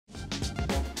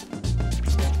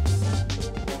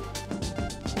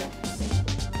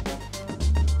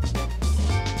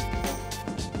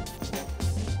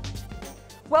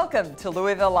Welcome to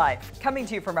Louisville Life, coming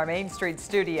to you from our Main Street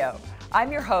studio.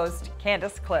 I'm your host,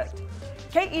 Candace Clift.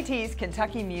 KET's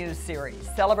Kentucky Muse series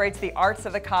celebrates the arts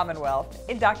of the Commonwealth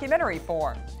in documentary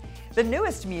form. The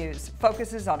newest Muse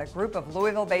focuses on a group of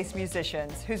Louisville-based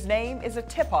musicians whose name is a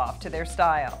tip-off to their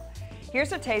style.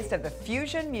 Here's a taste of the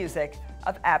fusion music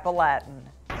of Appalatin.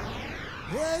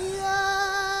 Yeah,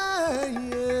 yeah,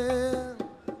 yeah.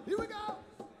 Here we go.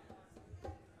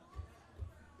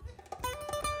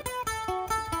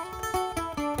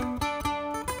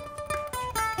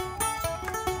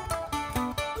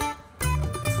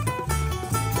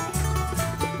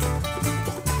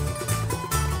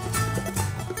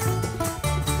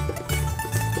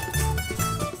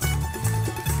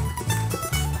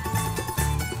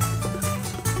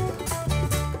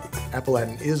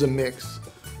 Appalatin is a mix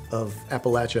of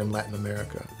Appalachia and Latin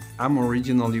America. I'm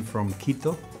originally from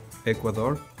Quito,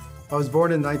 Ecuador. I was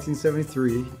born in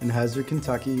 1973 in Hazard,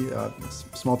 Kentucky, a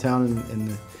small town in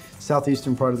the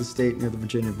southeastern part of the state near the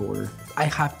Virginia border. I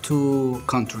have two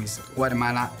countries,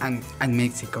 Guatemala and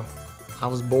Mexico. I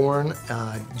was born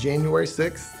January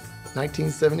 6th,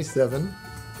 1977,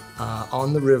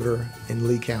 on the river in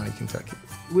Lee County, Kentucky.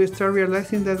 We start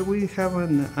realizing that we have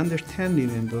an understanding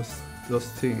in those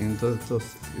things,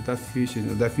 that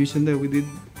fusion that we did.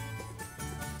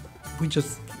 We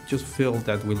just feel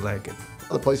that we like it.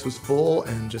 The place was full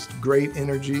and just great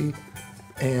energy,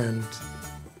 and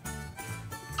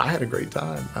I had a great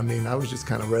time. I mean, I was just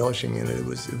kind of relishing in it. It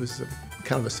was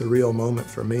kind of a surreal moment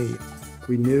for me.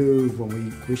 We knew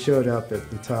when we showed up at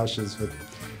Natasha's, with,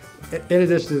 in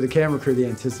addition to the camera crew, the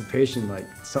anticipation, like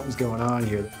something's going on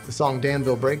here. The song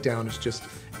Danville Breakdown is just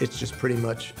pretty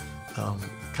much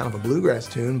kind of a bluegrass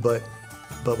tune, but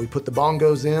we put the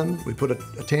bongos in, we put a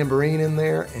tambourine in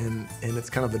there, and it's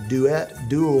kind of a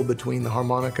duel between the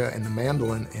harmonica and the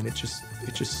mandolin, and it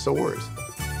just soars.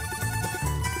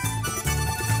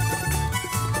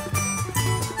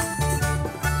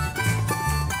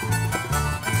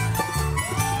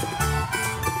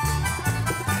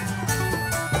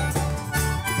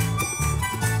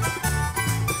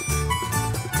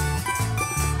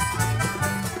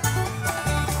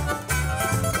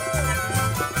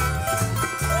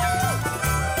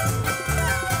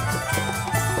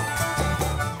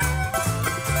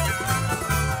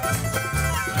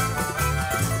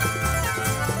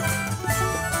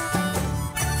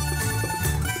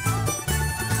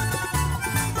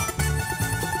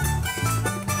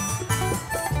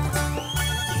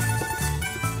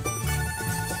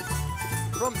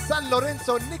 From San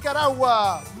Lorenzo,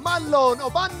 Nicaragua, Malon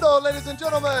Obando, ladies and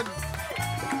gentlemen.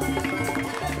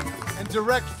 And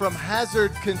direct from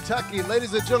Hazard, Kentucky,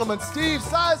 ladies and gentlemen, Steve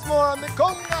Sizemore on the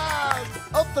congas.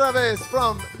 Otra vez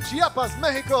from Chiapas,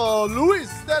 Mexico, Luis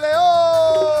de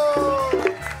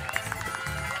Leon.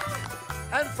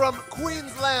 And from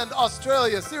Queensland,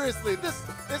 Australia, seriously, this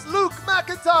is Luke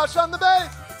McIntosh on the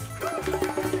bass.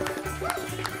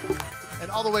 And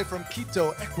all the way from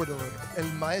Quito, Ecuador, el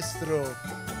maestro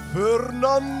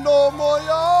Fernando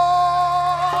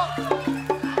Moya.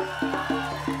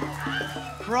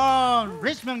 From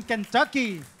Richmond,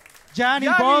 Kentucky, Johnny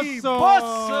Bosso.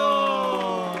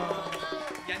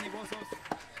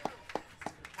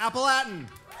 Appalatin.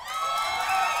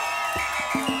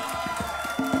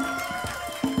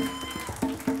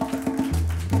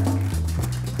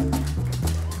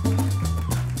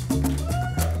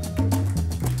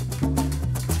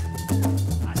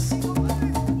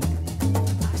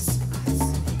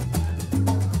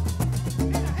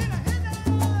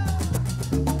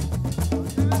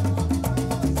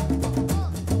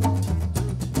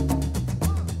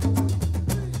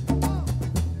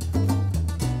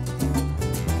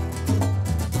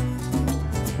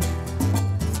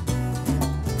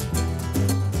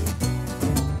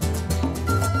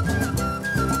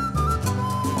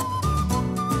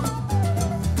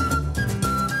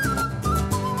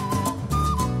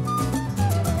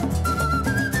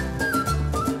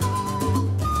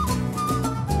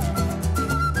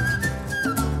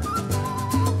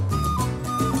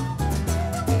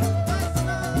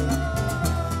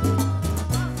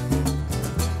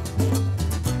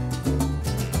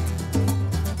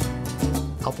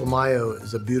 Mayo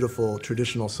is a beautiful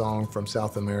traditional song from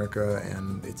South America,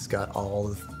 and it's got all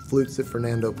the flutes that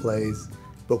Fernando plays,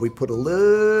 but we put a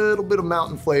little bit of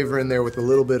mountain flavor in there with a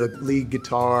little bit of lead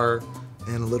guitar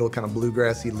and a little kind of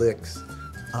bluegrassy licks,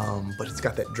 but it's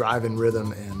got that driving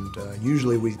rhythm, and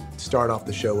usually we start off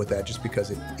the show with that just because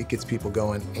it gets people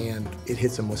going and it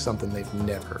hits them with something they've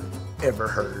never, ever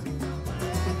heard.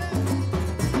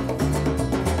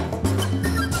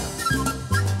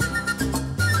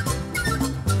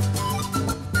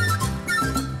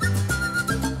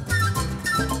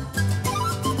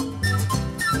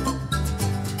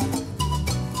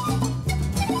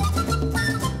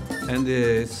 And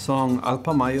the song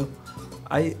Alpamayo,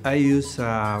 I use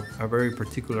a very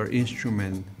particular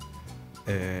instrument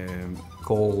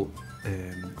called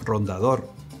rondador,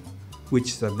 which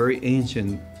is a very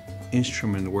ancient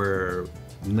instrument where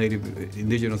native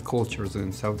indigenous cultures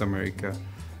in South America,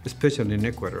 especially in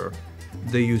Ecuador,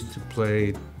 they used to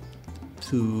play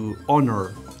to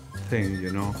honor things,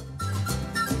 you know.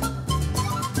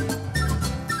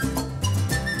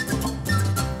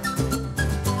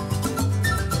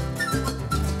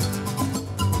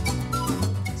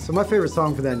 So my favorite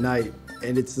song for that night,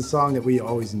 and it's the song that we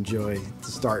always enjoy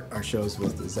to start our shows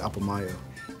with, is Appamayo.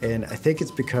 And I think it's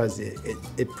because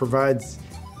it provides,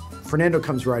 Fernando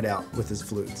comes right out with his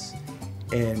flutes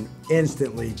and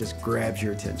instantly just grabs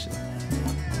your attention.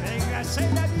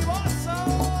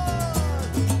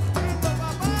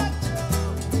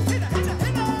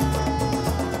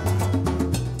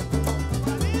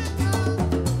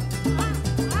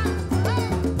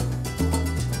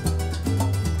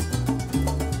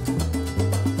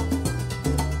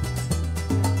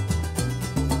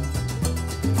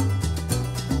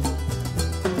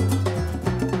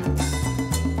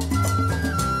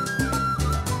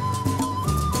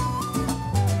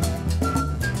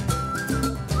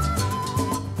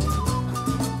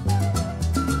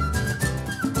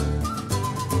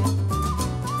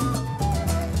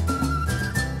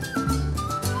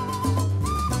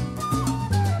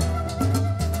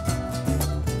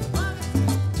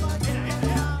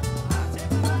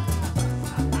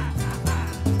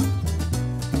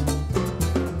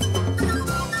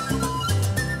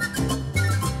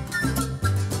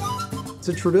 It's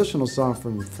a traditional song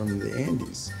from the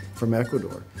Andes, from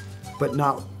Ecuador, but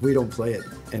we don't play it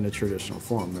in a traditional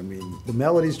form. I mean, the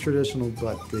melody's traditional,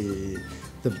 but the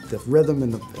rhythm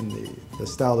and the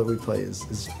style that we play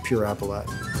is pure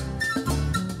Appalatin.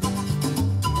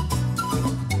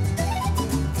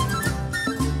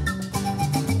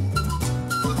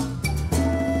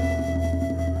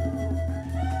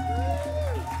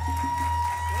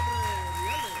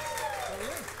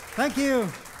 Thank you.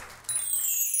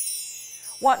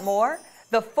 Want more?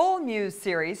 The full Muse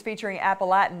series featuring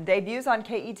Appalatin debuts on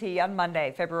KET on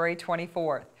Monday, February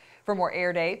 24th. For more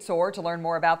air dates or to learn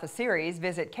more about the series,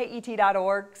 visit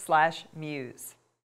ket.org/muse.